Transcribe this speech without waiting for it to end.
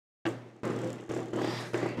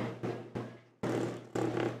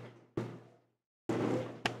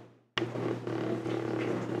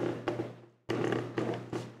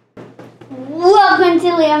to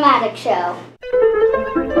the Leomatic Show.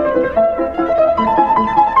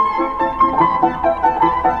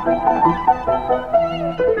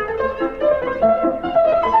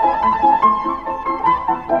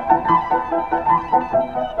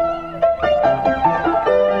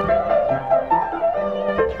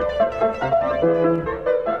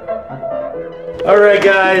 Alright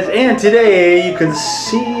guys, and today you can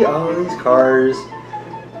see all these cars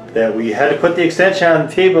that we had to put the extension on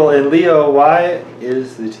the table. And Leo, why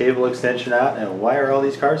is the table extension out and why are all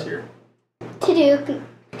these cars here? To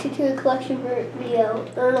do a collection video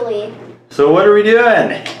early. So what are we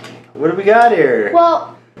doing? What do we got here?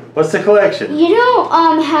 Well, what's the collection? You know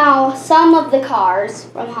how some of the cars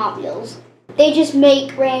from Hot Wheels, they just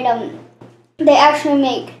make random, they actually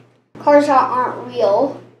make cars that aren't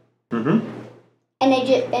real. Mm-hmm.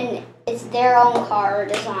 And it's their own car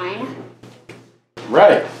design.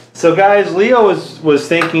 Right. So guys, Leo was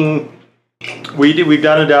thinking we've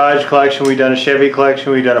done a Dodge collection, we've done a Chevy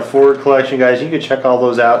collection, we've done a Ford collection, guys. You can check all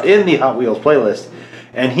those out in the Hot Wheels playlist.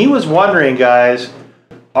 And he was wondering, guys,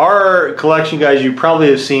 our collection, guys, you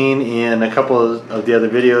probably have seen in a couple of the other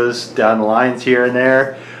videos down the lines here and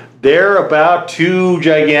there. They're about 2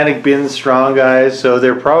 gigantic bins strong, guys. So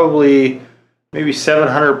they're probably maybe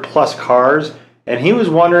 700 plus cars. And he was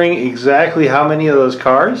wondering exactly how many of those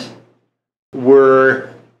cars were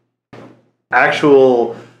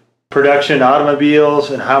actual production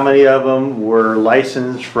automobiles and how many of them were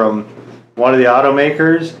licensed from one of the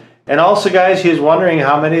automakers. And also, guys, he was wondering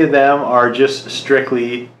how many of them are just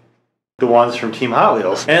strictly the ones from Team Hot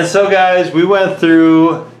Wheels. And so, guys, we went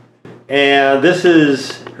through, and this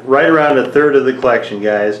is right around a third of the collection,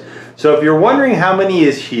 guys. So if you're wondering how many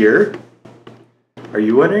is here, are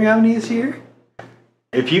you wondering how many is here?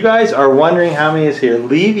 If you guys are wondering how many is here,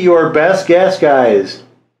 leave your best guess, guys,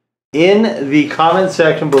 in the comment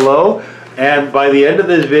section below. And by the end of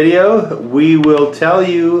this video, we will tell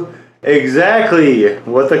you exactly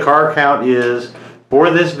what the car count is for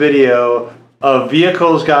this video of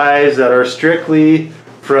vehicles, guys, that are strictly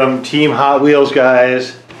from Team Hot Wheels,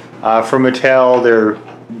 guys, from Mattel. They're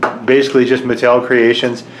basically just Mattel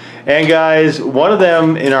creations. And guys, one of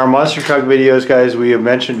them in our monster truck videos, guys, we have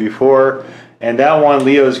mentioned before. And that one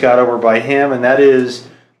Leo's got over by him, and that is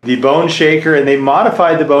the Bone Shaker. And they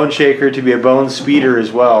modified the Bone Shaker to be a Bone Speeder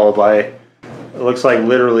as well by, it looks like,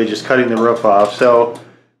 literally just cutting the roof off. So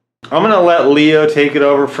I'm going to let Leo take it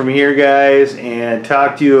over from here, guys, and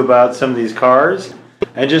talk to you about some of these cars.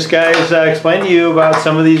 And just, guys, explain to you about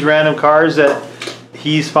some of these random cars that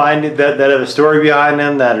he's finding that have a story behind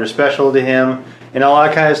them, that are special to him, and all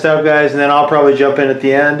that kind of stuff, guys. And then I'll probably jump in at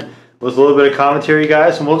the end with a little bit of commentary,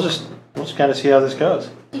 guys, and we'll just kind of see how this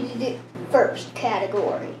goes. The first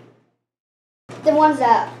category. The ones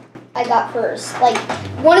that I got first. Like,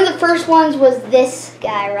 one of the first ones was this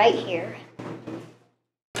guy right here.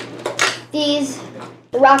 These,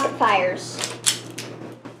 the Rocketfires.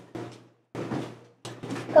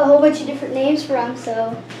 Got a whole bunch of different names for them,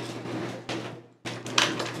 so.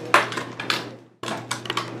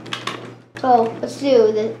 Oh, let's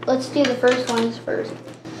do the first ones first.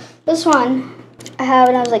 This one I had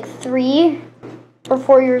when I was like 3 or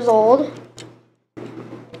 4 years old,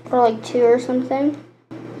 or like 2 or something.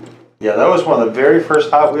 Yeah, that was one of the very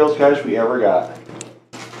first Hot Wheels, guys, we ever got.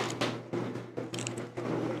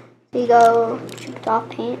 There you go, chipped off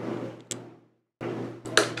paint.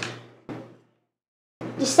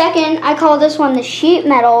 The second, I call this one the sheet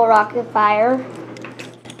metal Rocketfire.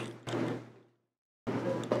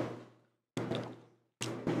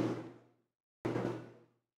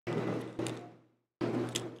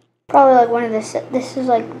 Probably like one of the, this is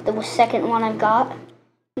like the second one I've got.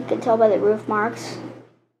 You can tell by the roof marks.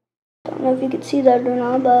 Don't know if you can see that or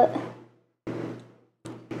not, but.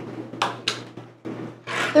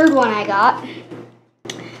 Third one I got.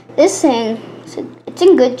 This thing, it's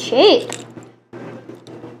in good shape.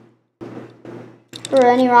 For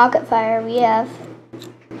any Rocketfire we have.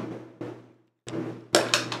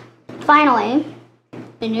 Finally,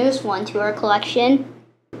 the newest one to our collection.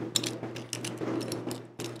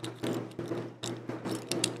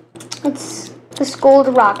 It's the Scold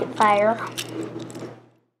Rocketfire.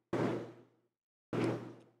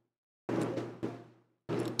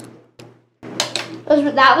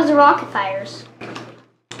 That was the Rocketfires.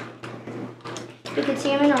 You can see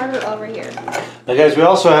them in order over here. Now guys, we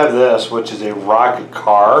also have this, which is a rocket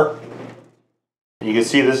car. And you can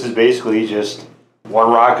see this is basically just one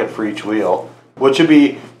rocket for each wheel. Which would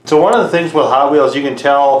be, so one of the things with Hot Wheels, you can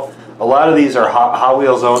tell a lot of these are Hot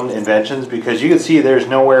Wheels' own inventions, because you can see there's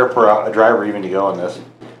nowhere for a driver even to go in this.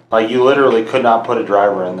 Like, you literally could not put a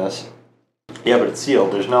driver in this. Yeah, but it's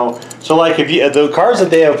sealed. There's no... So, like, if you... The cars that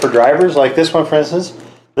they have for drivers, like this one, for instance,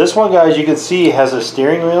 this one, guys, you can see has a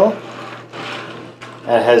steering wheel.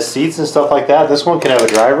 And it has seats and stuff like that. This one can have a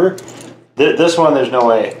driver. This one, there's no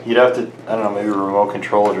way. You'd have to, I don't know, maybe remote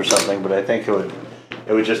control it or something, but I think it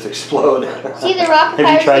would just explode. See, the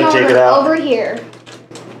Rocketfire's over here.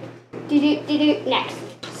 Next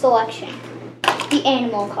selection. The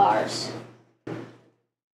animal cars.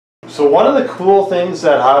 So one of the cool things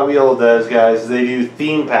that Hot Wheels does, guys, is they do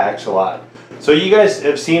theme packs a lot. So you guys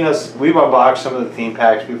have seen us, we've unboxed some of the theme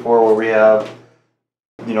packs before where we have,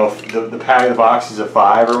 you know, the pack of the boxes of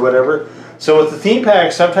 5 or whatever. So with the theme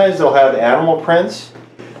packs, sometimes they'll have animal prints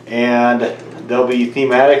and they'll be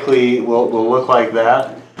thematically, will look like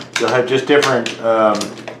that. They'll have just different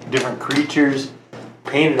different creatures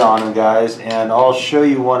painted on them, guys, and I'll show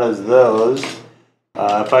you one of those.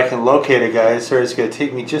 If I can locate it, guys. Sorry, it's going to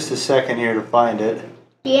take me just a second here to find it.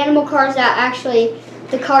 The animal cars that actually,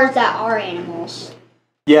 the cars that are animals.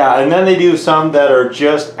 Yeah, and then they do some that are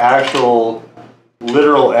just actual,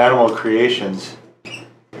 literal animal creations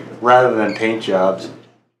rather than paint jobs.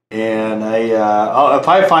 And if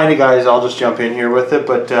I find it, guys, I'll just jump in here with it.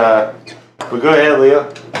 But go ahead,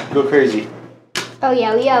 Leo. Go crazy. Oh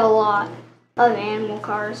yeah, we have a lot of animal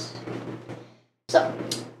cars. So,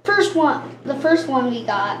 the first one we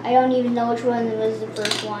got, I don't even know which one was the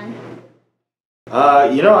first one.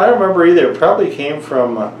 You know, I don't remember either. It probably came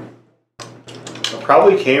from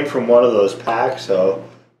one of those packs, though.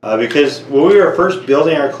 Because when we were first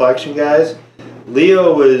building our collection, guys,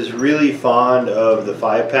 Leo was really fond of the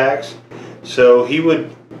 5-packs, so he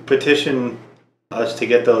would petition us to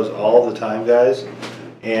get those all the time, guys.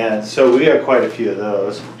 And so we got quite a few of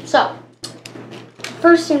those. So,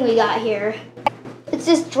 first thing we got here, it's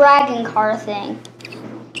this dragon car thing.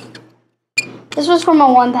 This was from a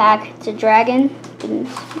 1-pack. It's a dragon.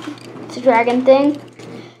 It's a dragon thing.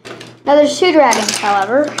 Now there's 2 dragons,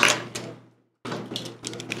 however.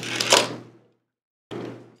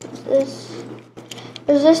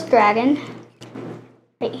 There's this dragon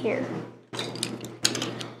right here.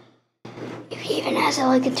 He even has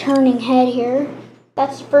like a turning head here.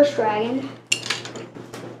 That's the first dragon.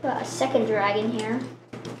 Got a second dragon here.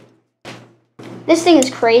 This thing is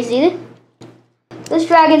crazy. This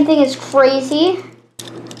dragon thing is crazy.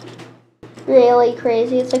 Really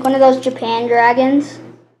crazy. It's like one of those Japan dragons.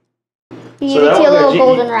 You even see a little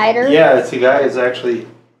golden rider. Yeah, it's a guy that's actually...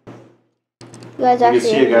 You can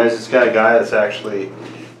see it, guys. It's got a guy that's actually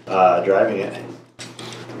driving it.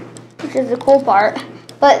 Which is the cool part.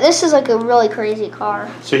 But this is like a really crazy car.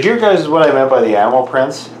 So here, guys, is what I meant by the animal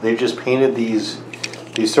prints. They've just painted these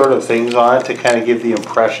sort of things on it to kind of give the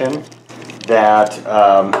impression that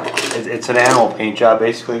it's an animal paint job,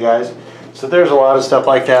 basically, guys. So there's a lot of stuff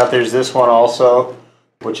like that. There's this one also,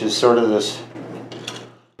 which is sort of this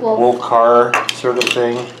wolf car sort of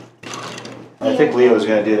thing. I think Leo's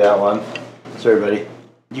going to do that one. Sorry, buddy.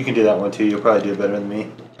 You can do that one too. You'll probably do it better than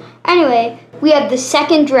me. Anyway, we have the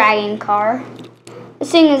second dragon car.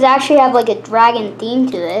 This thing is actually have like a dragon theme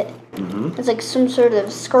to it. Mm-hmm. It's like some sort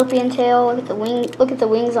of scorpion tail. Look at the wing. Look at the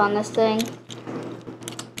wings on this thing.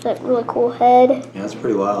 That really cool head. Yeah, that's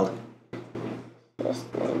pretty wild. This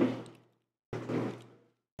thing.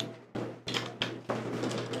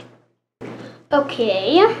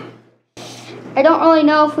 Okay. I don't really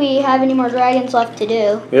know if we have any more dragons left to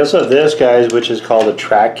do. We also have this, guys, which is called a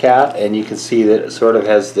track cat, and you can see that it sort of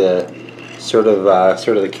has the sort of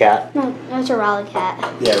the cat. No, that's a rally cat.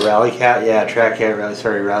 Yeah, rally cat. Yeah, track cat.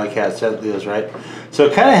 Rally cat. That Leo's right. So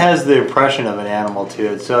it kind of has the impression of an animal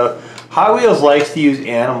to it. So Hot Wheels likes to use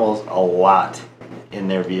animals a lot in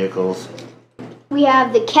their vehicles. We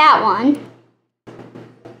have the cat one.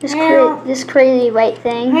 This crazy white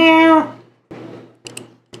thing.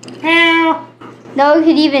 No one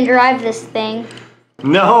could even drive this thing.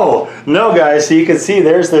 No, guys. So you can see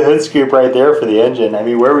there's the hood scoop right there for the engine. I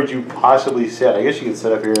mean, where would you possibly sit? I guess you could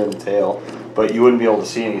sit up here in the tail, but you wouldn't be able to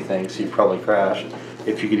see anything, so you'd probably crash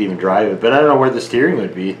if you could even drive it. But I don't know where the steering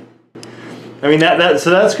would be. I mean, so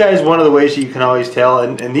that's, guys, one of the ways that you can always tell.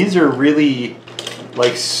 And these are really,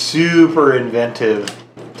 like, super inventive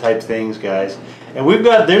type things, guys. And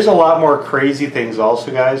there's a lot more crazy things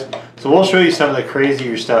also, guys. So we'll show you some of the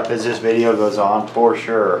crazier stuff as this video goes on, for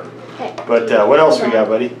sure. Okay. But what else we got,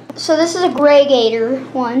 buddy? So this is a gray gator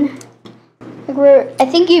one. I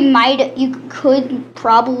think you could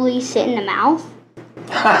probably sit in the mouth.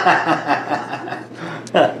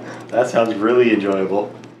 That sounds really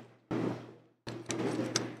enjoyable.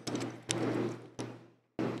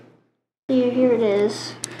 Here it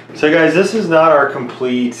is. So guys, this is not our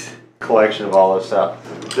complete collection of all this stuff.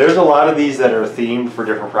 there's a lot of these that are themed for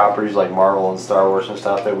different properties like Marvel and Star Wars and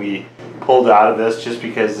stuff that we pulled out of this just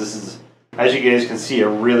because this is, as you guys can see, a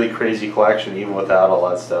really crazy collection even without all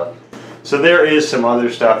that stuff. So there is some other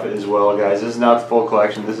stuff as well, guys. This is not the full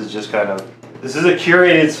collection. This is just kind of, this is a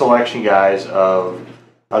curated selection, guys, of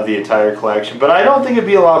the entire collection. But I don't think it'd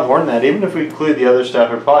be a lot more than that. Even if we include the other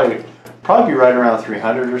stuff, it'd probably be right around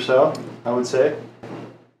 300 or so, I would say.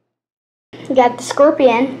 We got the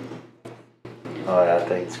Scorpion. Oh yeah, that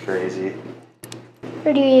thing's crazy.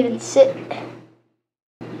 Where do you even sit?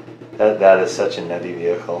 That is such a nutty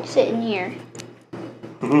vehicle. Sitting here.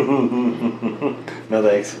 No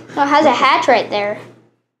thanks. No, it has a hatch right there.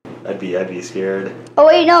 I'd be scared. Oh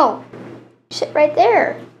wait, no. Sit right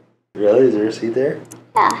there. Really? Is there a seat there?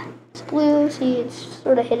 Yeah. It's blue, see it's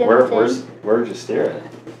sort of hidden within. Where'd you stare at?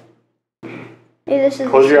 Maybe this is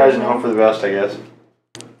Close your eyes and hope for the best, I guess.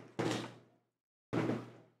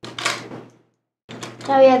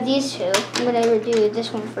 Now we have these two. I'm going to do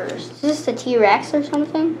this one first. Is this the T-Rex or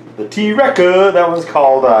something? The T-Reca, that one's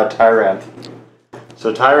called Tyrant.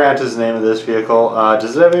 So Tyrant is the name of this vehicle.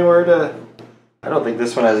 Does it have anywhere to... I don't think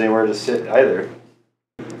this one has anywhere to sit either.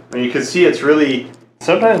 I mean, you can see it's really...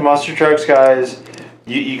 Sometimes monster trucks, guys,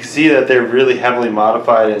 you can see that they're really heavily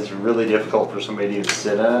modified and it's really difficult for somebody to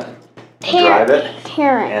sit in it and drive it.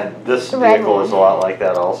 And this vehicle is a lot like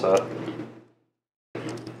that also.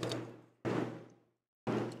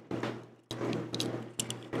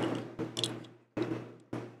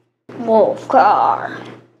 Wolf car.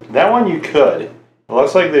 That one you could. It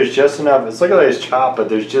looks like there's just enough. It's like a nice chop, but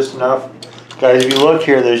there's just enough. Guys, if you look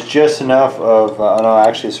here, there's just enough of... oh no,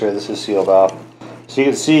 actually, sorry, this is sealed off. So you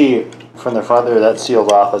can see from the front there, that's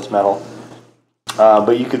sealed off. That's metal.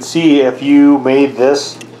 But you could see if you made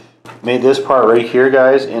this part right here,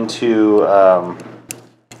 guys, into...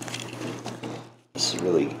 this is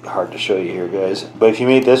really hard to show you here, guys. But if you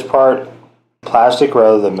made this part plastic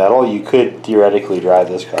rather than metal, you could theoretically drive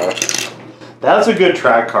this car. That's a good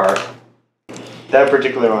track car. That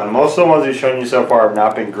particular one. Most of the ones we've shown you so far have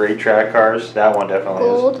not been great track cars. That one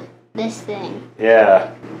definitely is. This thing.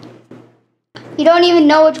 Yeah. You don't even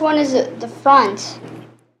know which one is the front.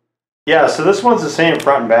 Yeah, so this one's the same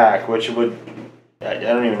front and back, which would... I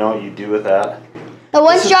don't even know what you do with that. The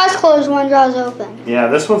one's jaws closed, one jaws open. Yeah,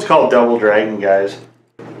 this one's called Double Dragon, guys.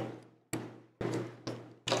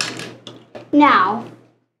 Now,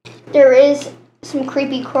 there is some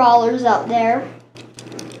creepy crawlers out there.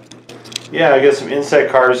 Yeah, I got some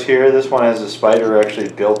insect cars here. This one has a spider actually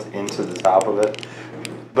built into the top of it.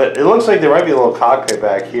 But it looks like there might be a little cockpit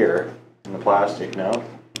back here in the plastic, no?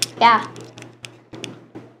 Yeah.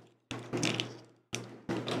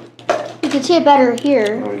 You can see it better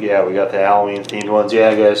here. Oh, yeah, we got the Halloween themed ones.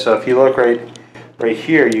 Yeah, guys, so if you look right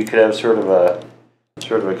here, you could have sort of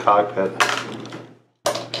a cockpit.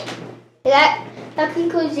 That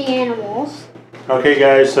concludes the animals. Okay,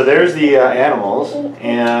 guys, so there's the animals,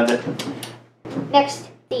 and next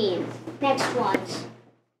theme, next ones,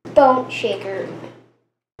 Bone Shaker.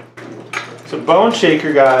 So Bone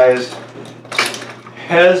Shaker, guys,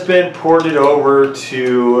 has been ported over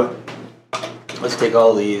to. Let's take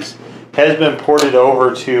all these. Has been ported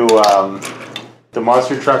over to the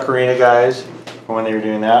Monster Truck Arena, guys, when they were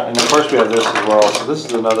doing that, and of course we have this as well. So this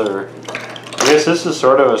is another. I guess this is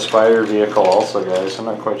sort of a spider vehicle also, guys. I'm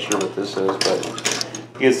not quite sure what this is, but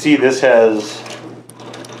you can see this has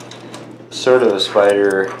sort of a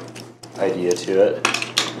spider idea to it.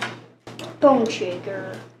 Bone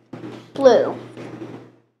Shaker. Blue.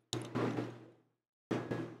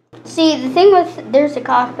 See, the thing with... There's a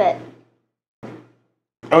cockpit.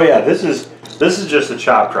 Oh yeah, this is just a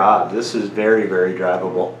chopped rod. This is very, very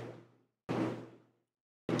drivable.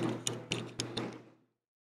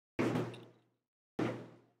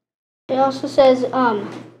 It also says,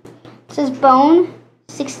 Bone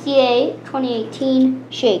 68 2018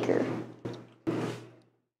 Shaker.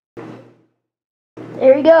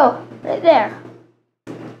 There you go, right there.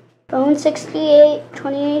 Bone 68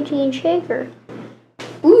 2018 Shaker.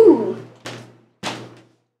 Ooh.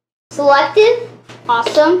 Selected?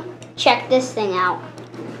 Awesome. Check this thing out.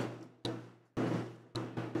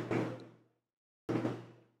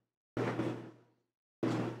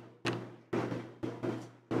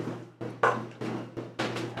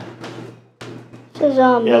 Says,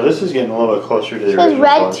 yeah, this is getting a little bit closer to the says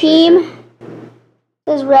Red Team.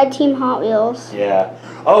 Says Red Team Hot Wheels. Yeah.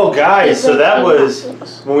 Oh, guys, so that was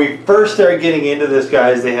when we first started getting into this,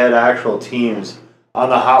 guys. They had actual teams on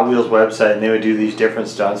the Hot Wheels website, and they would do these different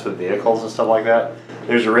stunts with vehicles and stuff like that.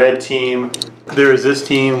 There's a red team. There's this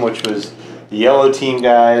team, which was the yellow team,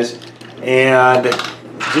 guys, and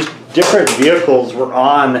just different vehicles were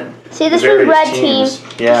on See, this was red teams. team.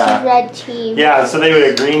 Yeah. This is red team. Yeah, so they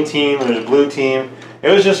had a green team, there's a blue team. It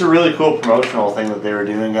was just a really cool promotional thing that they were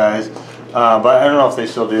doing, guys. But I don't know if they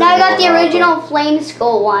still do it. Now I got the original Flame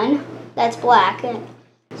Skull one. That's black.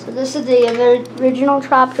 So this is the original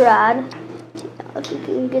chopped rod. If you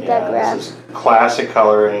can get that grab. This is classic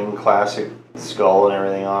coloring, classic skull and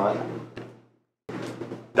everything on it.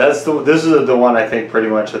 This is the one I think pretty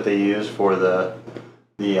much that they use for the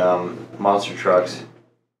monster trucks.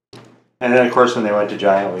 And then of course when they went to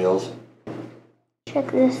giant wheels.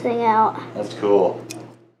 Check this thing out. That's cool.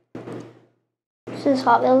 This is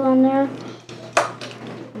Hot Wheels on there.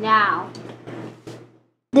 Now,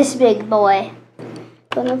 this big boy.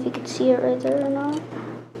 Don't know if you can see it right there or not.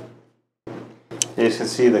 You guys can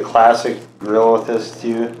see the classic grill with this too.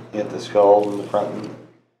 You get the skull in the front and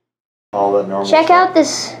all that normal Check stuff.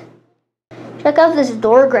 out this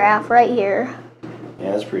door graph right here.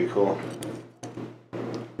 Yeah, that's pretty cool.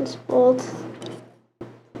 This bolt.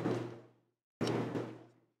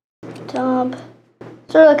 Dump.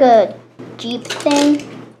 Sort of like a Jeep thing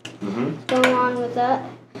going on with that.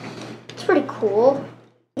 It's pretty cool.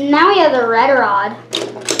 Now we have the red rod.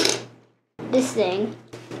 This thing.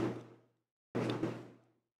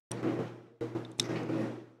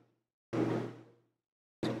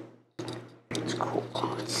 It's cool.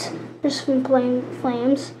 There's some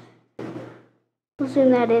flames. I'll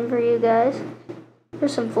zoom that in for you guys.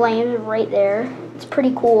 There's some flames right there. It's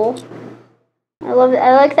pretty cool. I love it.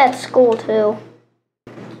 I like that skull too.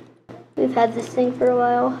 We've had this thing for a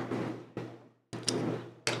while.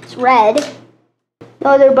 It's red.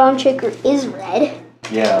 No other bone shaker is red.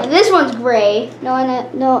 Yeah. And this one's gray. No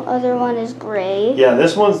other one is gray. Yeah,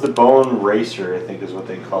 this one's the Bone Racer, I think is what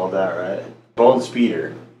they called that, right? Bone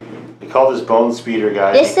Speeder. They call this Bone Speeder,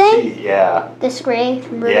 guys. This thing? See, yeah. This gray.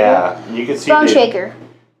 Yeah, you can see bone shaker.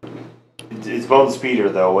 It's Bone Speeder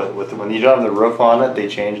though. With when you don't have the roof on it, they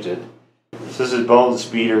changed it. So this is Bone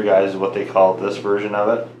Speeder, guys, is what they call this version of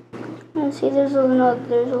it. Let's see, there's a little.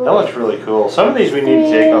 That looks really cool. Some of these we need to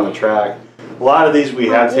take on the track. A lot of these we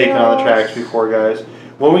have taken on the tracks before, guys.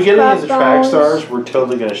 When we get into the track stars, we're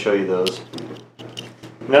totally going to show you those.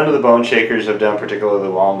 None of the Bone Shakers have done particularly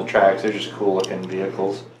well on the tracks. They're just cool looking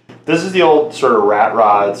vehicles. This is the old sort of rat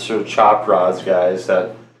rods, sort of chopped rods, guys,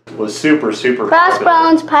 that was super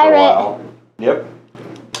Crossbones Pirate. Yep.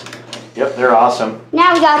 Yep, they're awesome.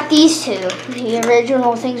 Now we got these two. The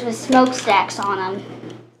original things with smokestacks on them.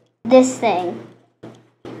 This thing.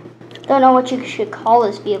 Don't know what you should call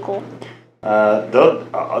this vehicle. Maybe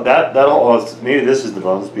this is the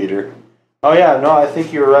Bone Speeder. Oh yeah, no, I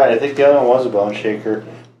think you were right. I think the other one was a Bone Shaker.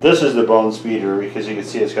 This is the Bone Speeder because you can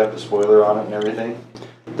see it's got the spoiler on it and everything.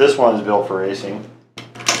 This one's built for racing.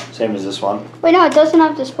 Same as this one. Wait, no, it doesn't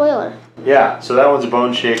have the spoiler. Yeah, so that one's a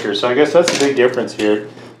Bone Shaker. So I guess that's the big difference here.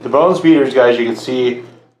 The Bone Speeders, guys, you can see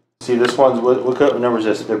this one's, what number is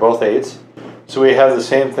this? They're both 8s. So we have the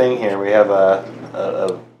same thing here. We have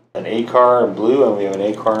an 8 car in blue and we have an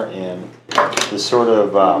 8 car in this sort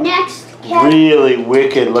of really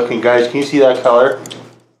wicked looking, guys. Can you see that color?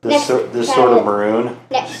 This sort of maroon.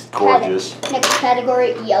 It's gorgeous. Next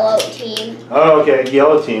category, yellow team. Oh, okay,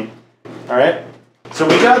 yellow team. All right. So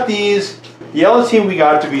we got these. Yellow team we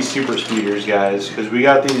got to be super speeders, guys, because we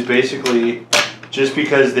got these basically just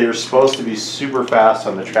because they were supposed to be super fast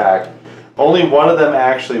on the track. Only one of them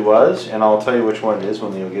actually was, and I'll tell you which one it is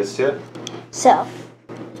when Leo gets to it. So,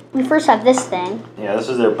 we first have this thing. Yeah, this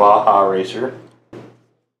is their Baja Racer.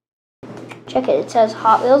 Check it. It says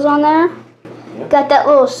Hot Wheels on there. Yep. Got that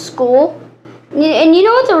little skull. And you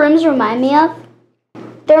know what the rims remind me of?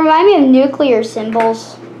 They remind me of nuclear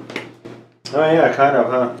symbols. Oh yeah, kind of,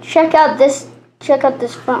 huh? Check out this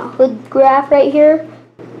front hood graph right here.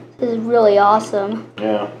 This is really awesome.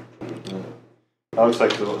 Yeah. That looks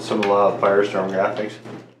like some Firestorm graphics.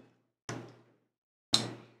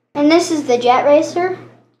 And this is the Jet Racer.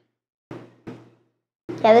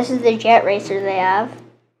 Yeah, this is the Jet Racer they have.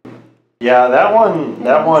 Yeah, that one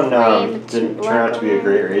didn't turn out to be a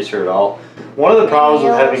great racer at all. One of the problems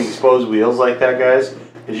with having exposed wheels like that, guys,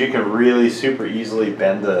 is you can really super easily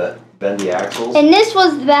bend the axles. And this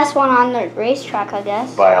was the best one on the racetrack, I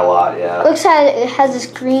guess. By a lot, yeah. Looks like it has this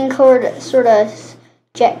green colored sort of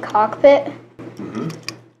jet cockpit.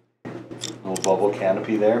 Little bubble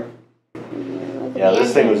canopy there. Yeah,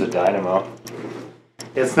 this thing was a dynamo.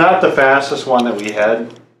 It's not the fastest one that we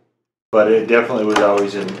had, but it definitely was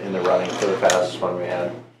always in the running for the fastest one we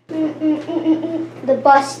had. The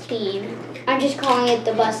bus team. I'm just calling it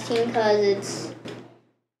the bus team because it's...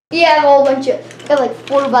 You have a whole bunch of... We have like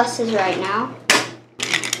 4 buses right now.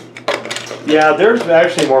 Yeah, there's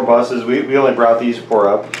actually more buses. We only brought these 4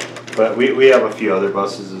 up. But we have a few other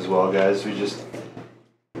buses as well, guys.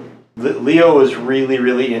 Leo was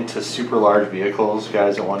really into super large vehicles,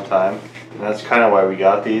 guys, at one time. And that's kind of why we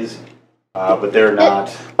got these. But they're not.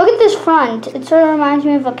 Look at this front. It sort of reminds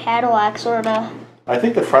me of a Cadillac, sort of. I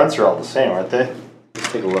think the fronts are all the same, aren't they?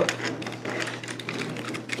 Let's take a look.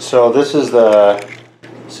 So this is the.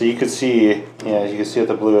 So you can see, yeah, you can see with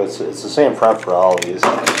the blue, it's the same front for all of these.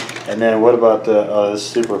 And then what about the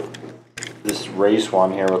this race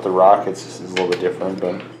one here with the rockets? This is a little bit different,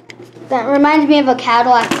 but. That reminds me of a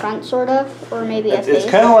Cadillac front, sort of, or maybe a face.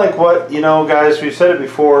 It's kind of like what, guys, we've said it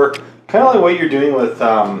before, kind of like what you're doing with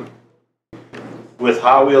Hot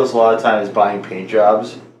Wheels a lot of times, buying paint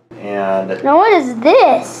jobs. And now what is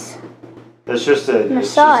this? It's just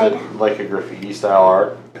like a graffiti style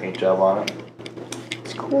art paint job on it.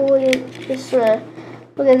 It's cool. Just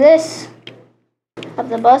look at this of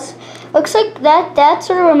the bus. Looks like that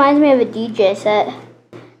sort of reminds me of a DJ set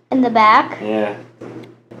in the back. Yeah.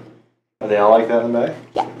 Are they all like that in the back?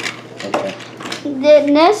 Yeah. Okay.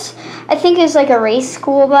 Then this, I think, is like a race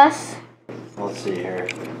school bus. Let's see here.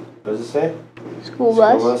 What does it say? School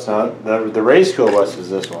bus. No, the race school bus is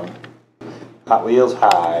this one. Hot Wheels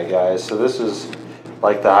High, guys. So this is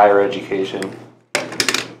like the higher education.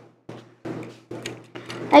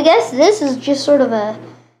 I guess this is just sort of a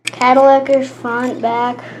Cadillac-ish front,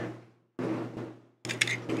 back.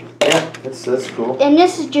 Yeah, that's cool. And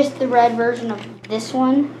this is just the red version of this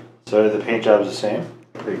one. So are the paint jobs the same?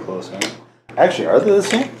 Pretty close, huh? Actually, are they the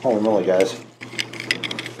same? Holy moly, guys.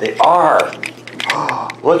 They are!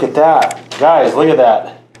 Look at that. Guys, look at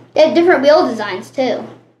that. They have different wheel designs, too.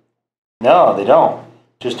 No, they don't.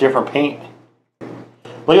 Just different paint.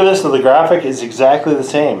 Look at this, so the graphic is exactly the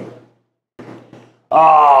same.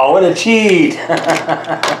 Oh, what a cheat!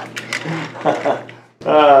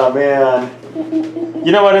 Oh, man.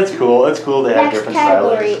 You know what? It's cool. It's cool to have different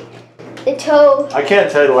styles. The tow. I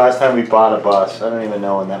can't tell you the last time we bought a bus. I don't even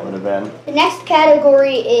know when that would have been. The next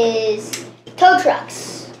category is tow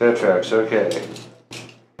trucks. Tow trucks, okay.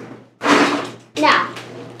 Now,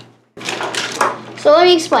 so let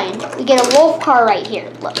me explain. We get a wolf car right here.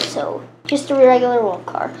 Look, so just a regular wolf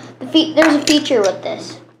car. There's a feature with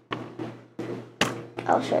this.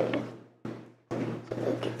 I'll show you. So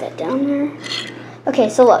get that down there. Okay,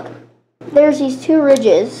 so look. There's these two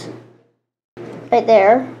ridges right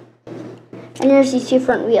there. And there's these two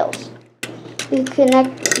front wheels. You could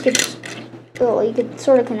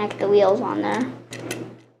sort of connect the wheels on there.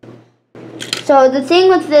 So the thing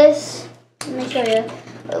with this, let me show you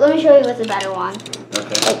with a better one.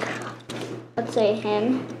 Okay. Like, let's say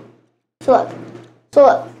him. So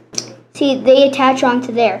look. See, they attach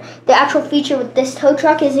onto there. The actual feature with this tow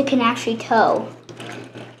truck is it can actually tow.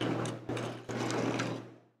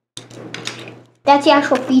 That's the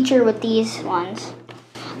actual feature with these ones.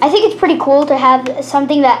 I think it's pretty cool to have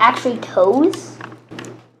something that actually tows.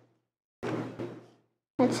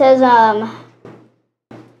 It says,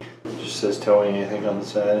 It just says towing anything on the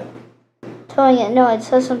side. Towing it. No, it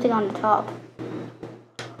says something on the top.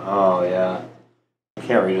 Oh, yeah. I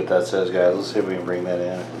can't read what that says, guys. Let's see if we can bring that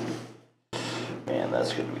in. Man,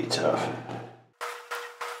 that's going to be tough.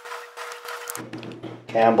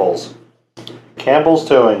 Campbell's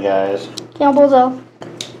Towing, guys. Campbell's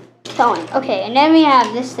towing. Okay, and then we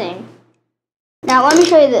have this thing. Now, let me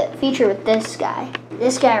show you the feature with this guy.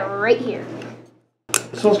 This guy right here.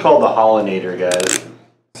 This one's called the Hollinator, guys.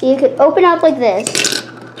 So you could open up like this,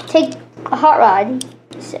 take a hot rod,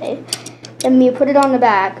 say, and you put it on the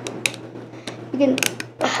back. You can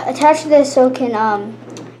attach this so it can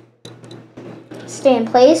stay in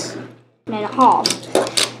place and then haul.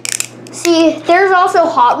 See, there's also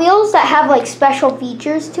Hot Wheels that have like special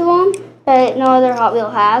features to them that no other Hot Wheel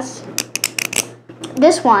has.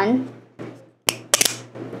 This one.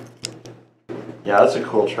 Yeah, that's a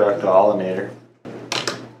cool truck, the Hollinator.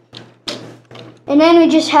 And then we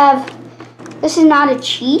just have, this is not a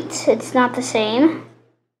cheat, it's not the same.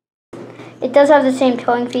 It does have the same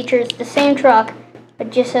towing features, the same truck,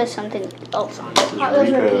 but just has something else on it. Hot Wheels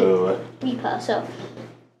Repo, so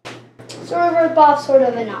sort of rip off, sort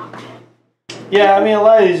of a knock. Yeah, I mean, a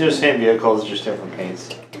lot of these are the same vehicles, just different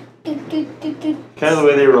paints. Kind of the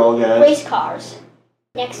way they roll, guys. Race cars.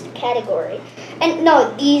 Next category. And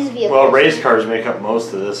no, these vehicles. Well, race cars make up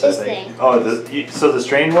most of this, I think. Thing. Oh, so the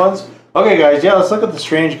strange ones? Okay, guys, yeah, let's look at the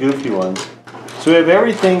strange, goofy ones. So we have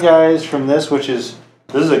everything, guys, from this, this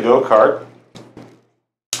is a go-kart.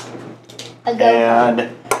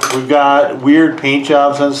 And we've got weird paint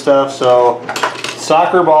jobs and stuff, so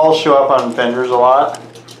soccer balls show up on fenders a lot.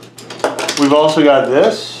 We've also got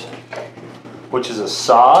this, which is a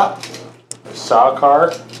saw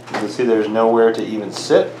car. You can see there's nowhere to even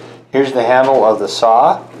sit. Here's the handle of the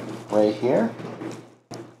saw right here.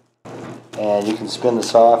 And you can spin the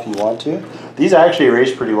saw if you want to. These actually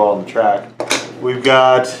race pretty well on the track. We've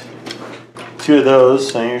got 2 of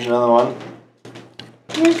those, so here's another one.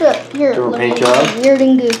 Here's Different paint job. Weird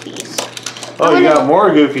and Goofies. Oh, you got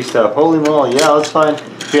more goofy stuff. Holy moly. Yeah, let's find.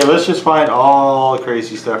 Okay, let's just find all the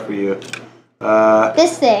crazy stuff for you.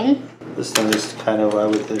 This thing. This thing is kind of, I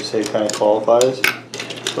would say, kind of qualifies.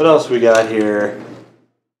 What else we got here?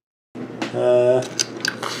 Oh,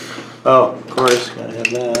 of course, gotta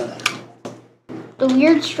have that. The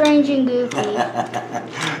Weird, Strange, and Goofy.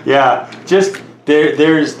 Yeah, just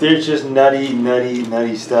there's just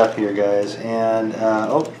nutty stuff here, guys. And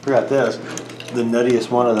oh, forgot this, the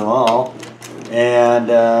nuttiest one of them all. And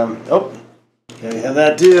oh, yeah, we have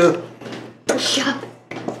that too. Shut.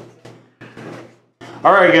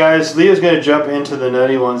 All right, guys, Leah's gonna jump into the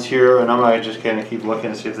nutty ones here, and I'm just gonna keep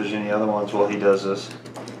looking to see if there's any other ones while he does this.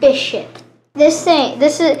 Bishop. This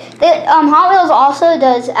is Hot Wheels also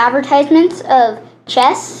does advertisements of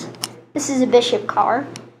chess. This is a Bishop car.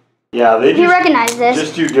 Yeah, they you recognize this.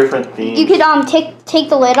 Just do different themes. You could take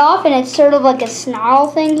the lid off, and it's sort of like a snarl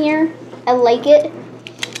thing here. I like it.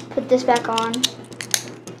 Put this back on.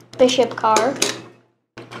 Bishop car.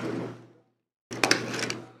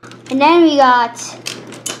 And then we got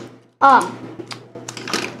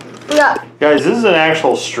guys, this is an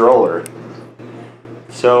actual stroller.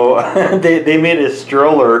 So they made a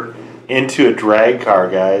stroller into a drag car,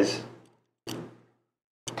 guys.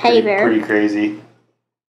 Teddy bear. Pretty crazy.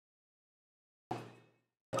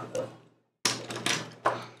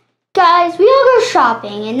 Guys, we all go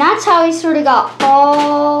shopping, and that's how we sort of got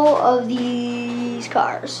all of these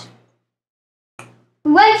cars.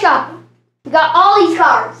 We went shopping. We got all these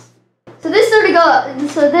cars. So this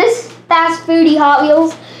this fast foodie Hot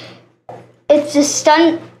Wheels, it's a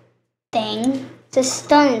stunt thing. It's a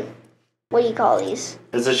stunt. What do you call these?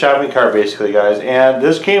 It's a shopping cart, basically, guys. And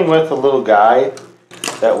this came with a little guy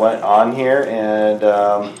that went on here, and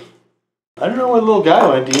I don't know where the little guy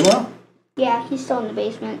went. Do you know? Yeah, he's still in the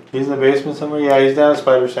basement. He's in the basement somewhere? Yeah, he's down at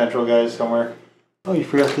Spider Central, guys, somewhere. Oh, you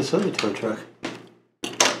forgot this other tow truck.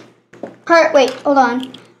 Wait, hold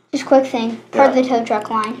on. Just quick thing. Part of the tow truck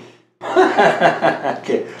line.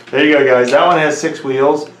 Okay, there you go, guys. That one has 6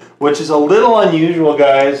 wheels, which is a little unusual,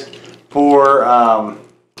 guys, for a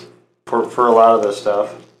lot of this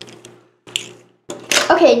stuff.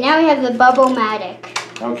 Okay, now we have the Bubble-matic.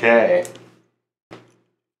 Okay.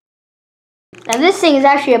 Now this thing is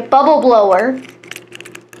actually a bubble blower.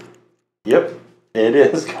 Yep, it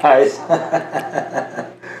is, guys.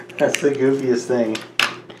 That's the goofiest thing.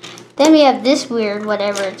 Then we have this weird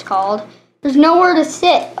whatever it's called. There's nowhere to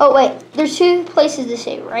sit. Oh wait, there's 2 places to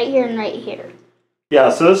sit, right here and right here. Yeah,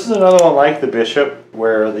 so this is another one like the Bishop,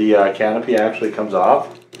 where the canopy actually comes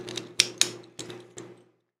off.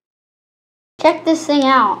 Check this thing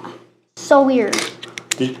out. So weird.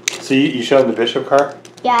 So you showed the Bishop car?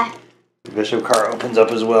 Yeah. The Bishop car opens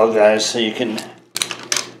up as well, guys, so you can...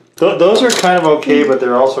 Those are kind of okay, but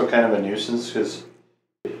they're also kind of a nuisance, because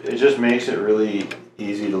it just makes it really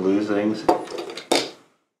easy to lose things.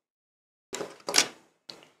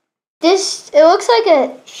 It looks like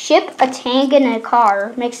a ship, a tank, and a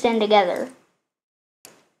car mixed in together.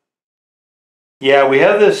 Yeah, we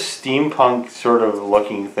have this steampunk sort of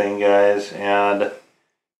looking thing, guys, and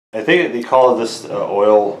I think they call this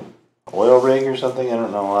oil rig or something. I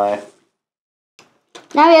don't know why.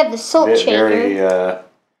 Now we have the salt shaker.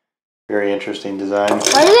 Very interesting design.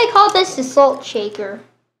 Why do they call this the salt shaker?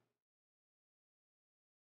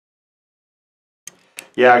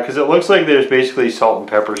 Yeah, because it looks like there's basically salt and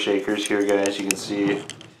pepper shakers here, guys. You can see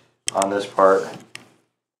on this part.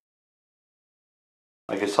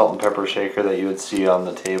 Like a salt and pepper shaker that you would see on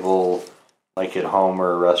the table, like at home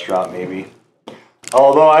or a restaurant, maybe.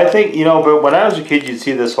 Although I think, but when I was a kid, you'd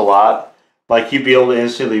see this a lot. Like, you'd be able to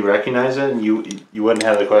instantly recognize it, and you wouldn't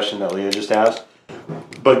have the question that Leah just asked.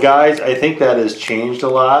 But guys, I think that has changed a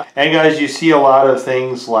lot. And guys, you see a lot of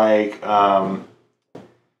things like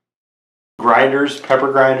grinders,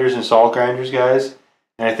 pepper grinders, and salt grinders, guys.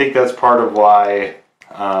 And I think that's part of why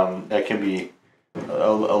that can be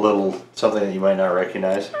a little something that you might not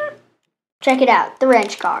recognize. Check it out, the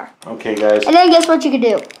wrench car. Okay, guys. And then guess what you can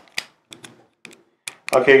do?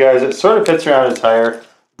 Okay, guys, it sort of fits around a tire.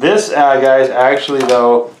 This, guys, actually,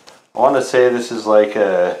 though, I want to say this is like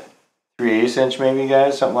a 3/8 inch maybe,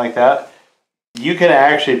 guys, something like that. You can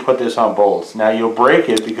actually put this on bolts. Now, you'll break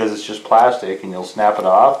it because it's just plastic and you'll snap it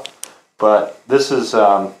off. But this is,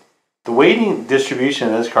 the weighting distribution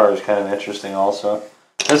of this car is kind of interesting also.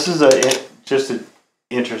 This is just an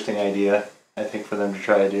interesting idea, I think, for them to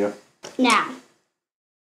try to do. Now,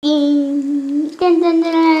 Dun, dun, dun,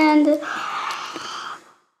 dun.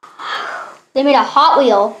 They made a Hot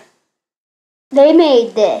Wheel. They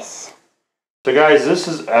made this. So guys, this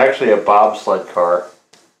is actually a bobsled car.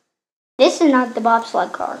 This is not the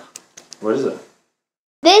bobsled car. What is it?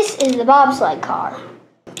 This is the bobsled car.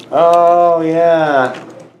 Oh, yeah.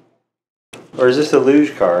 Or is this a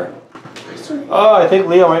luge car? Oh, I think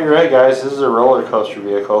Leo might be right, guys. This is a roller coaster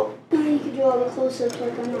vehicle. No, you can do all the close-ups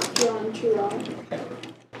like I'm not feeling too well.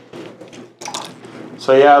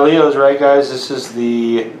 So yeah, Leo's right, guys. This is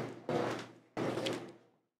the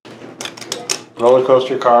roller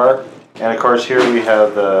coaster car. And of course here we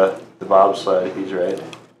have the bobsled. He's right.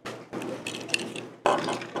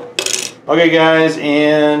 Okay, guys,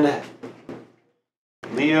 and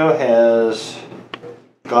Leo has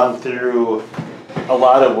gone through a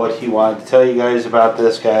lot of what he wanted to tell you guys about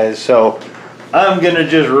this, guys. So I'm gonna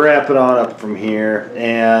just wrap it on up from here.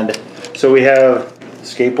 And so we have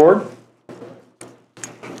skateboard.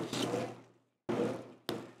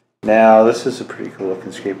 Now this is a pretty cool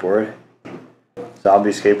looking skateboard.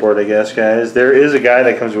 Zombie skateboard, I guess, guys. There is a guy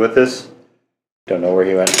that comes with this. Don't know where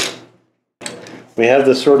he went. We have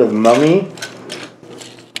this sort of mummy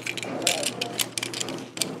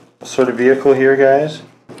sort of vehicle here, guys.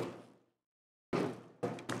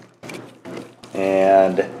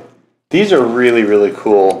 And these are really, really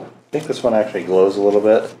cool. I think this one actually glows a little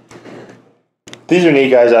bit. These are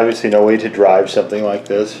neat, guys. Obviously no way to drive something like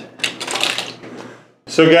this.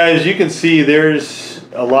 So guys, you can see there's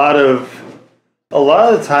a lot of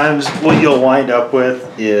times what you'll wind up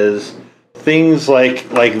with is things like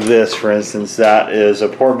this, for instance. That is a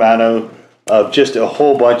portmanteau of just a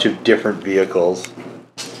whole bunch of different vehicles.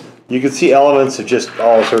 You can see elements of just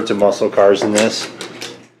all sorts of muscle cars in this.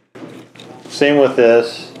 Same with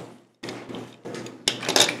this.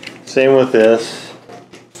 Same with this.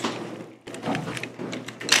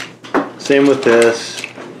 Same with this.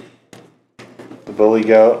 The bully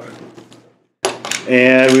goat.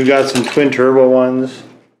 And we've got some twin turbo ones.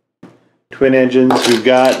 Twin engines. We've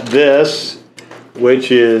got this,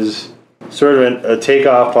 which is sort of a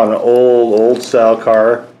takeoff on an old style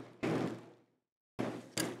car.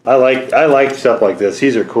 I like stuff like this.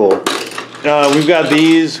 These are cool. We've got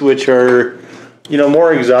these, which are, you know,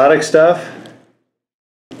 more exotic stuff.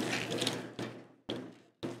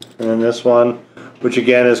 And then this one, which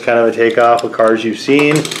again is kind of a takeoff of cars you've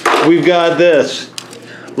seen. We've got this.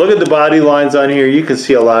 Look at the body lines on here. You can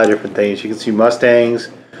see a lot of different things. You can see Mustangs.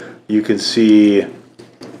 You can see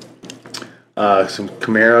some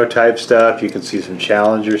Camaro type stuff. You can see some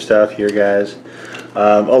Challenger stuff here, guys.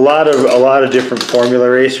 A lot of different formula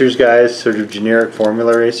racers, guys. Sort of generic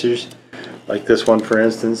formula racers, like this one, for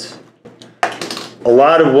instance. A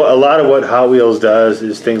lot of what Hot Wheels does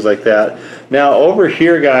is things like that. Now over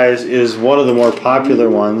here, guys, is one of the more popular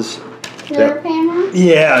ones. Nerve hammer?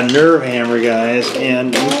 Yeah, Nerve Hammer, guys.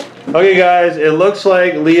 And okay, guys, it looks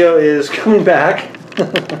like Leo is coming back.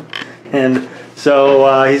 And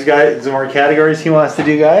so he's got some more categories he wants to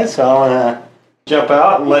do, guys. So I'm gonna jump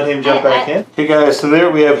out and let him jump back in. Okay, guys, so there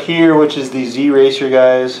we have here, which is the Z Racer,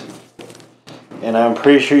 guys. And I'm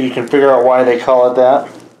pretty sure you can figure out why they call it that.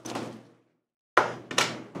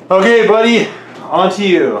 Okay, buddy, on to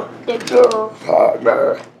you.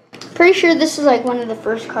 Pretty sure this is like one of the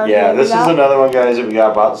first cars. Yeah, this is another one, guys, that we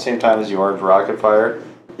got about the same time as the orange Rocketfire,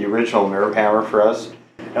 the original Nerve Hammer for us.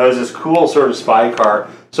 It was this cool sort of spy car.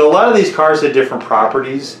 So a lot of these cars had different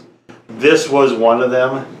properties. This was one of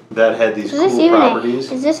them that had these cool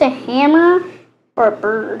properties. Is this a hammer or a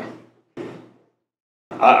bird?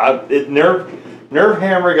 Nerve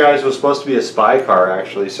Hammer, guys, was supposed to be a spy car,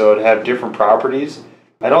 actually, so it'd have different properties.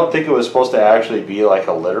 I don't think it was supposed to actually be like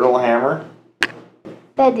a literal hammer.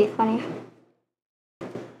 That'd be funny.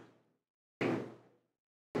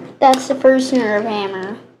 That's the first Nerve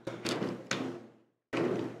Hammer.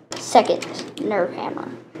 Second Nerve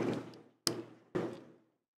Hammer.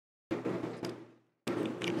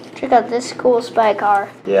 Check out this cool spy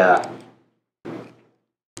car. Yeah.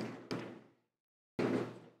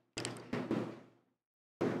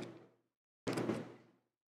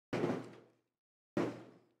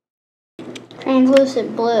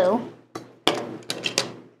 Translucent blue.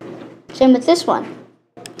 Same with this one.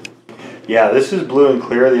 Yeah, this is blue and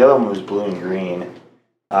clear. The other one was blue and green.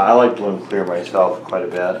 I like blue and clear myself quite a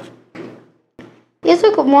bit. These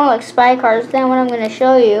look more like spy cars than what I'm going to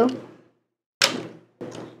show you.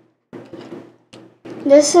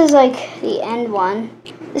 This is like the end one.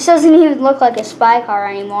 This doesn't even look like a spy car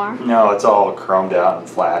anymore. No, it's all chromed out and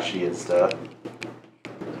flashy and stuff.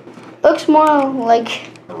 Looks more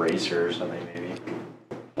like A racer or something, maybe.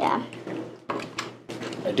 Yeah.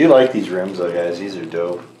 I do like these rims, though, guys. These are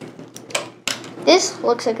dope. This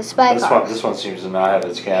looks like a spy car. This one seems to not have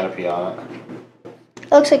its canopy on it.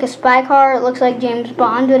 It looks like a spy car. It looks like James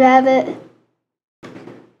Bond would have it.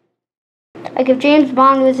 Like if James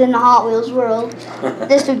Bond was in the Hot Wheels world,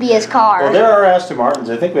 this would be his car. Well, there are Aston Martins.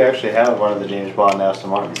 I think we actually have one of the James Bond Aston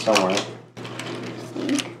Martins somewhere.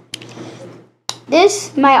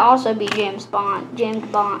 This might also be James Bond.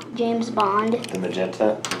 The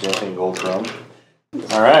magenta and gold chrome.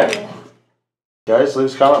 All right. Guys,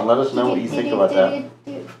 leave a comment and let us know what you think about that.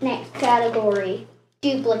 Next category,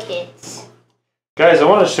 duplicates. Guys, I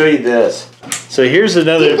want to show you this. So here's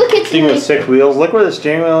another thing with 6 wheels. Look where the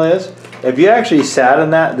steering wheel is. If you actually sat in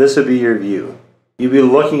that, this would be your view. You'd be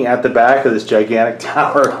looking at the back of this gigantic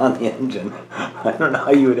tower on the engine. I don't know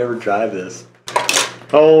how you would ever drive this.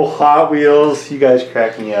 Oh, Hot Wheels. You guys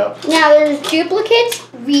crack me up. Now there's duplicates,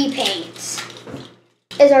 repaints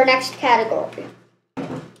is our next category.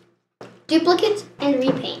 Duplicates and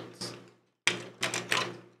repaints.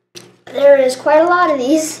 There is quite a lot of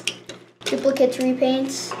these. Duplicates,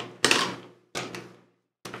 repaints.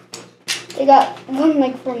 They got one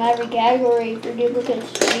like from every category for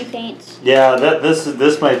duplicates, repaints. Yeah,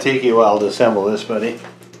 this might take you a while to assemble this, buddy.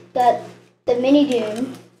 Got the Mini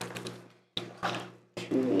Doom.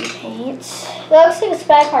 2 repaints. That looks like a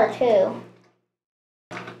spy car too.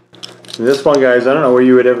 This one, guys, I don't know where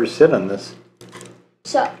you would ever sit on this.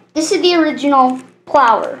 So this is the original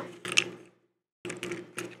plower.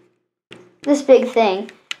 This big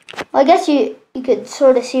thing. Well, I guess you could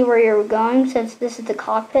sort of see where you're going since this is the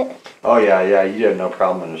cockpit. Oh yeah, you have no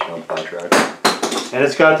problem in a snowplow truck. And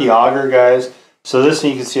it's got the auger, guys. So this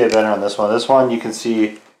one you can see it better on this one. This one you can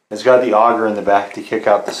see it's got the auger in the back to kick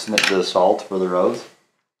out the salt for the roads.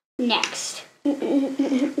 Next,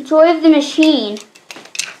 Joy of the Machine.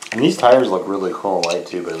 And these tires look really cool and light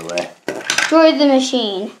too, by the way. Joy of the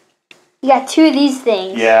Machine. You got 2 of these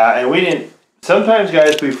things. Yeah, and we didn't. Sometimes,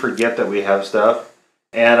 guys, we forget that we have stuff.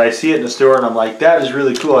 And I see it in the store and I'm like, that is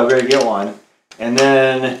really cool, I better get one. And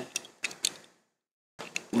then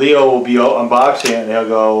Leo will be unboxing it and he'll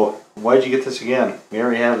go, why'd you get this again? We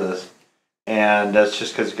already have this. And that's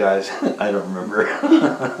just because, guys, I don't remember.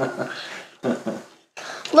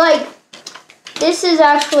 Like, this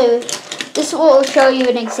will show you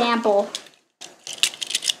an example.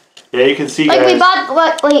 Yeah, you can see, like guys. we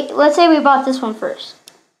bought, let's say we bought this one first.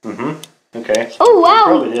 Mm-hmm. Okay. Oh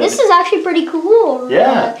wow, this is actually pretty cool.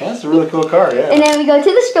 Yeah, that's a really cool car, yeah. And then we go to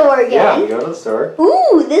the store again. Yeah, we go to the store.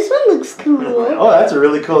 Ooh, this one looks cool. Oh, that's a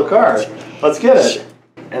really cool car. Let's get it.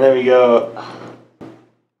 And then we go,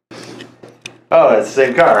 oh, it's the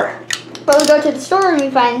same car. But we go to the store and we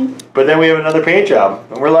find... But then we have another paint job.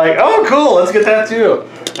 And we're like, oh, cool, let's get that too.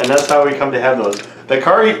 And that's how we come to have those. The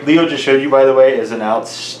car Leo just showed you, by the way, is an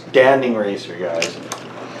outstanding racer, guys.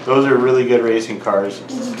 Those are really good racing cars.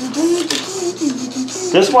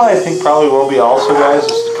 This one I think probably will be also, guys,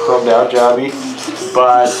 just a chromed out jobby.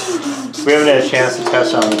 But we haven't had a chance to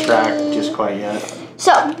test it on the track just quite yet.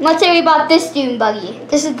 So, let's say we bought this dune buggy.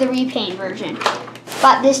 This is the repaint version.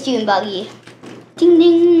 Bought this dune buggy. Ding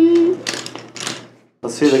ding.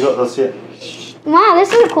 Let's see it. Wow,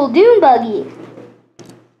 this is a cool dune buggy.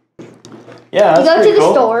 Yeah, that's you go to the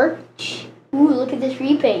cool. store. Ooh, look at this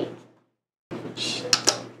repaint.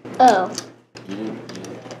 Oh.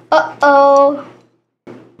 Uh-oh.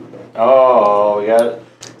 Oh, we got it.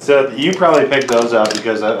 So you probably picked those out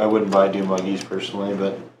because I wouldn't buy dune buggies personally,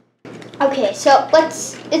 but... Okay, so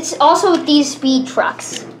it's also with these speed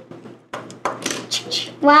trucks.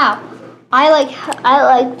 Wow. I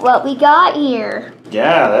like what we got here.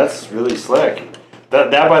 Yeah, that's really slick.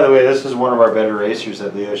 That by the way, this is one of our better racers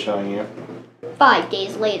that Leo's showing you. 5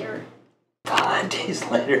 days later. 5 days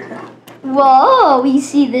later. Whoa, we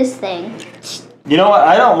see this thing. You know what?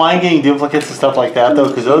 I don't mind getting duplicates and stuff like that though,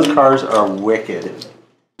 because those cars are wicked.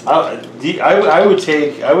 I would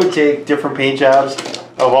take different paint jobs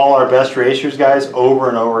of all our best racers, guys, over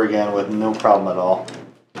and over again with no problem at all.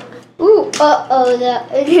 Ooh, uh-oh,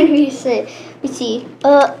 that we see.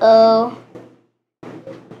 Uh-oh.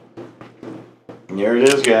 Here it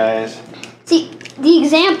is, guys. See, the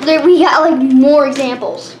example there, we got like more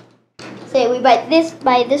examples. Say we buy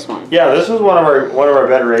this one. Yeah, this is one of our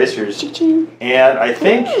better racers. And I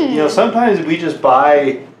think, you know, sometimes we just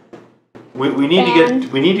buy we need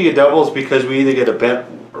to get doubles because we either get a bent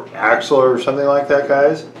axle or something like that,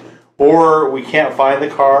 guys. Or we can't find the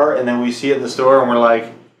car and then we see it in the store and we're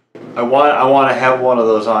like, I want to have one of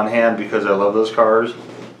those on hand because I love those cars.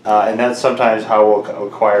 And that's sometimes how we'll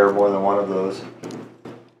acquire more than one of those.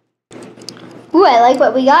 Ooh, I like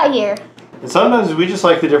what we got here. And sometimes we just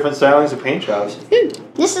like the different stylings of paint jobs.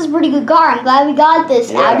 This is a pretty good car. I'm glad we got this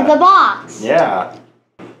out of the box. Yeah.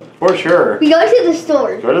 For sure. We go to the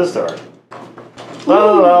store. Go to the store.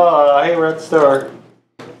 Oh, hey, we're at the store.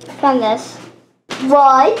 Found this.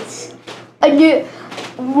 What? A new...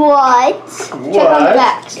 What? Check on the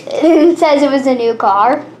back. It says it was a new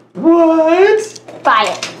car. What? Buy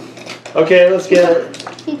it. Okay, let's get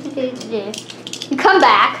it. You come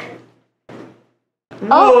back. Whoa.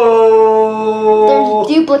 Oh,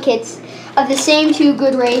 there's duplicates of the same two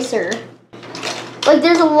Good Racer. Like,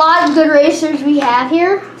 there's a lot of Good Racers we have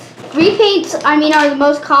here. Repaints, I mean, are the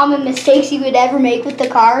most common mistakes you would ever make with the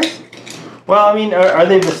cars. Well, I mean, are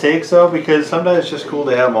they mistakes though? Because sometimes it's just cool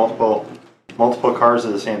to have multiple cars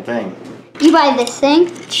of the same thing. You buy this thing.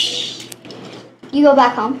 You go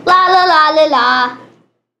back home. La la la la la.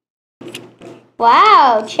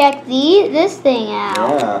 Wow, check this thing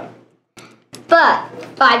out. Yeah. But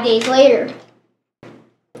 5 days later.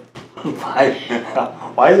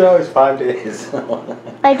 Why is it always 5 days?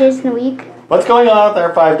 5 days in a week. What's going on with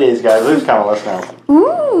our 5 days, guys? Who's counting us now?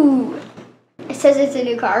 Ooh. It says it's a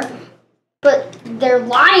new car. But they're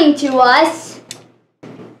lying to us.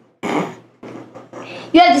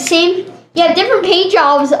 You have different paint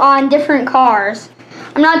jobs on different cars.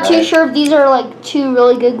 I'm not too sure if these are like two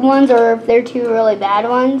really good ones or if they're two really bad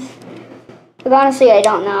ones. But honestly, I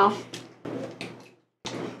don't know.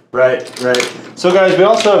 Right. So guys, we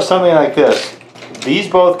also have something like this. These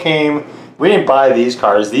both came, we didn't buy these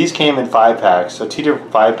cars. These came in 5-packs, so 2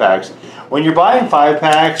 different 5-packs. When you're buying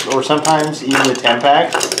 5-packs or sometimes even the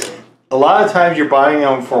 10-pack, a lot of times you're buying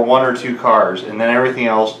them for 1 or 2 cars and then everything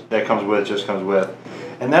else that comes with just comes with.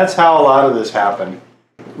 And that's how a lot of this happened.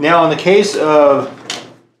 Now in the case of,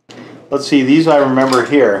 let's see, these I remember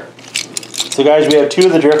here. So guys, we have 2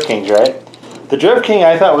 of the Drift Kings, right? The Drift King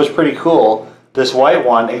I thought was pretty cool, this white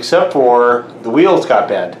one, except for the wheels got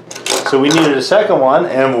bent. So we needed a second one,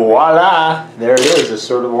 and voila, there it is, this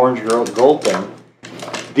sort of orange gold thing.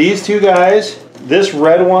 These 2 guys, this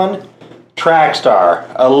red one, Track Star.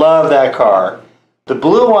 I love that car. The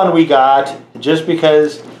blue one we got just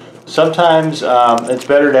because sometimes it's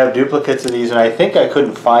better to have duplicates of these, and I think I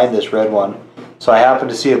couldn't find this red one. So I happened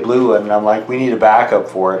to see a blue one, and I'm like, we need a backup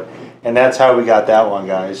for it. And that's how we got that one,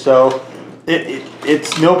 guys. So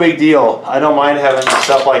it's no big deal. I don't mind having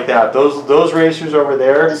stuff like that. Those racers over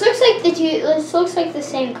there. This looks like the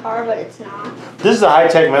same car, but it's not. This is a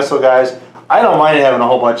high-tech missile, guys. I don't mind having a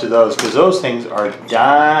whole bunch of those because those things are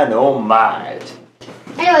dynamite.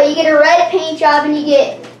 Anyway, you get a red paint job and you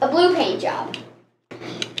get a blue paint job.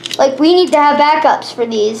 Like, we need to have backups for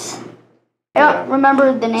these. I don't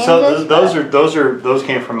remember the name of this. So those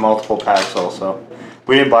came from multiple packs also.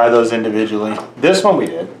 We didn't buy those individually. This one we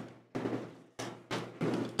did.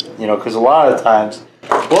 You know, because a lot of times,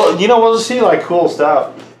 well, you know, we'll just see like cool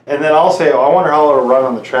stuff, and then I'll say, oh, I wonder how it'll run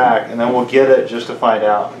on the track, and then we'll get it just to find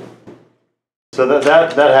out. So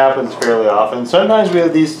that happens fairly often. Sometimes we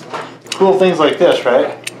have these cool things like this,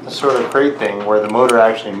 right? This sort of crate thing where the motor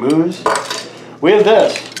actually moves. We have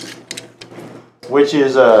this, which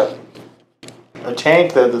is a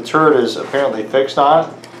tank that the turret is apparently fixed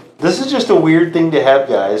on. This is just a weird thing to have,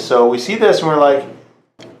 guys. So we see this and we're like,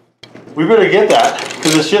 we better get that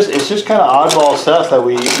because it's just kind of oddball stuff that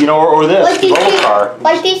we, you know, or this like bubble car.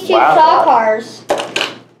 Like these 2 saw cars.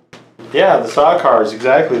 Yeah, the saw cars,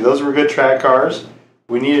 exactly. Those were good track cars.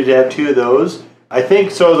 We needed to have 2 of those. I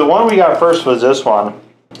think so. The one we got first was this one,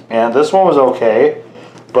 and this one was okay.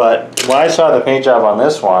 But when I saw the paint job on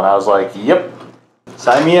this one, I was like, yep,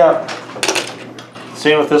 sign me up.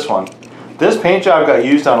 Same with this one. This paint job got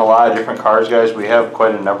used on a lot of different cars, guys. We have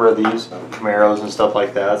quite a number of these, Camaros and stuff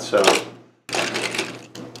like that. So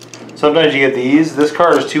sometimes you get these. This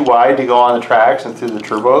car is too wide to go on the tracks and through the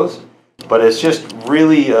turbos, but it's just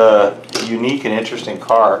really a unique and interesting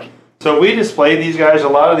car. So we display these guys. A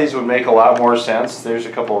lot of these would make a lot more sense. There's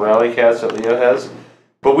a couple rally cats that Leo has,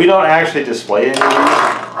 but we don't actually display any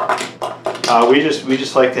of these. We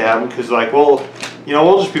just like to have them because, like, we'll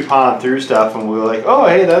just be pawing through stuff and we're like, oh,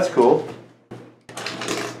 hey, that's cool.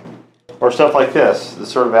 Or stuff like this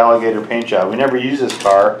sort of alligator paint job. We never use this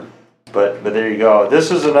car, but there you go.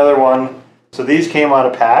 This is another one. So these came out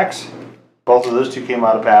of packs. Both of those 2 came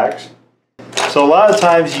out of packs. So a lot of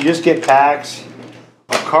times you just get packs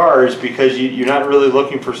of cars because you're not really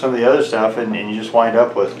looking for some of the other stuff, and you just wind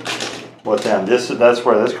up with them. That's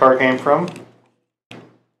where this car came from.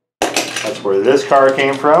 That's where this car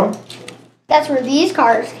came from. That's where these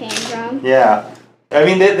cars came from. Yeah. I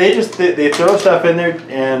mean, they throw stuff in there,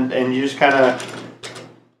 and you just kind of,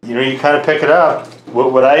 you know, you kind of pick it up.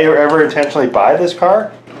 Would I ever intentionally buy this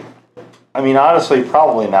car? I mean, honestly,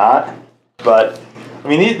 probably not. But I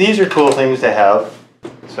mean, these are cool things to have.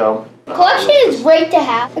 So collection is great to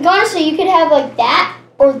have. Like, honestly, you could have like that,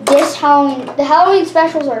 or this Halloween. The Halloween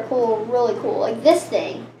specials are cool, really cool. Like this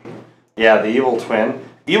thing. Yeah, the Evil Twin.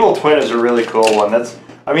 Evil Twin is a really cool one.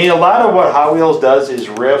 I mean, a lot of what Hot Wheels does is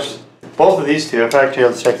riffs. Both of these two, in fact, here,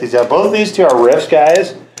 let's check these out. Both of these two are riffs,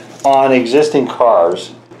 guys, on existing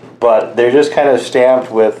cars, but they're just kind of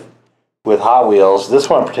stamped with Hot Wheels. This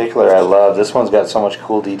one in particular I love. This one's got so much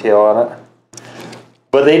cool detail on it.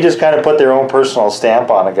 But they just kind of put their own personal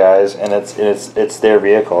stamp on it, guys, and it's their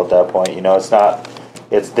vehicle at that point. You know,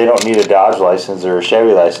 they don't need a Dodge license or a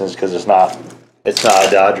Chevy license because it's not a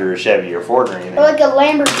Dodge or a Chevy or Ford or anything. Or like a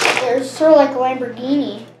Lamborghini. It's sort of like a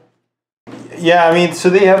Lamborghini. Yeah, I mean, so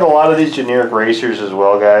they have a lot of these generic racers as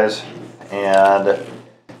well, guys. And,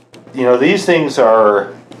 you know, these things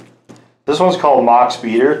are... This one's called Mock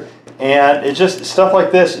Speeder. And it's just stuff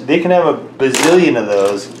like this. They can have a bazillion of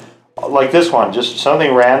those. Like this one, just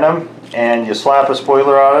something random. And you slap a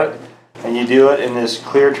spoiler on it. And you do it in this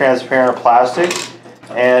clear, transparent plastic.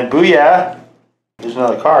 And booyah, there's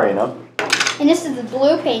another car, you know. And this is the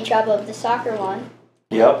blue paint job of the soccer one.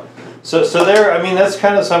 Yep. So there, I mean, that's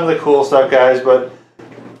kind of some of the cool stuff, guys, but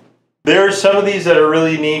there's some of these that are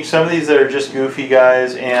really unique, some of these that are just goofy,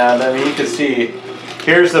 guys, and I mean, you can see,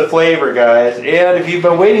 here's the flavor, guys, and if you've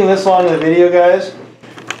been waiting this long in the video, guys,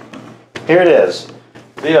 here it is.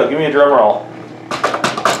 Leo, give me a drum roll.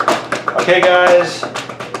 Okay, guys,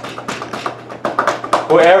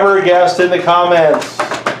 whoever guessed in the comments,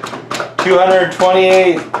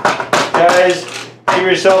 228, guys, give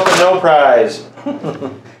yourself a no prize.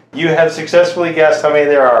 You have successfully guessed how many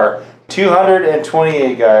there are.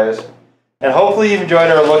 228, guys. And hopefully you've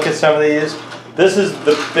enjoyed our look at some of these. This is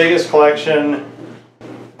the biggest collection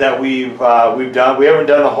that we've done. We haven't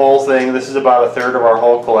done the whole thing. This is about a third of our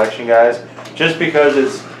whole collection, guys. Just because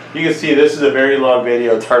you can see this is a very long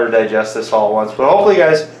video. It's hard to digest this all at once. But hopefully,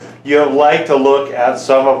 guys, you have liked to look at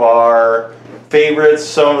some of our favorites,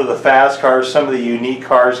 some of the fast cars, some of the unique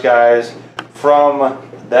cars, guys, from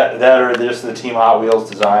that are just the Team Hot Wheels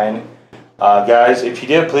design. Guys, if you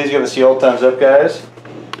did, please give us the old thumbs up, guys.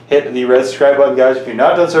 Hit the red subscribe button, guys. If you're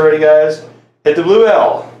not done so already, guys, hit the blue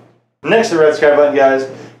L next to the red subscribe button, guys.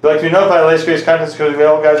 If you'd like to be notified of the latest greatest content because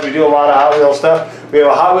available, guys, we do a lot of Hot Wheels stuff. We have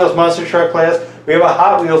a Hot Wheels Monster Truck playlist. We have a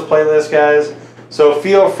Hot Wheels playlist, guys. So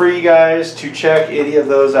feel free, guys, to check any of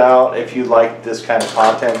those out if you like this kind of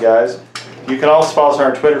content, guys. You can also follow us on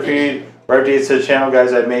our Twitter feed. Our updates to the channel,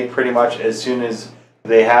 guys, I make pretty much as soon as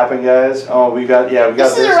they happen, guys. Oh, we got this.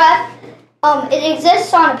 This is a rep. It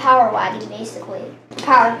exists on a power wagon, basically.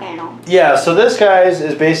 Power panel. Yeah, so this, guys,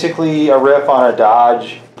 is basically a riff on a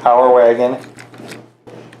Dodge Power Wagon.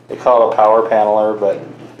 They call it a power paneler, but...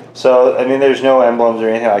 So, I mean, there's no emblems or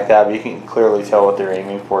anything like that, but you can clearly tell what they're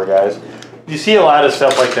aiming for, guys. You see a lot of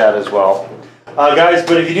stuff like that as well. Guys,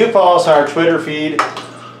 but if you do follow us on our Twitter feed,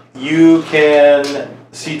 you can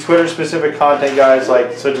see Twitter-specific content, guys,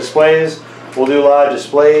 like, so displays. We'll do a lot of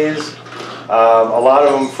displays. A lot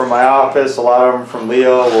of them from my office, a lot of them from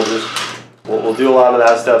Leo. We'll do a lot of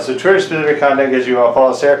that stuff. So Twitter-specific content, guys, you want to follow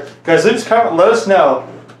us there. Guys, let us know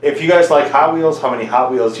if you guys like Hot Wheels, how many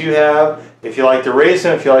Hot Wheels you have, if you like to race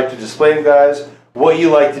them, if you like to display them, guys, what you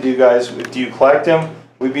like to do, guys. Do you collect them?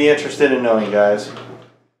 We'd be interested in knowing, guys.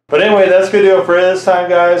 But anyway, that's going to do it for this time,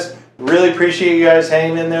 guys. Really appreciate you guys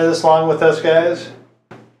hanging in there this long with us, guys.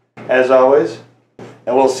 As always.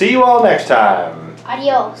 And we'll see you all next time.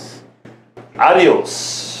 Adios.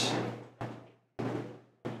 Adios.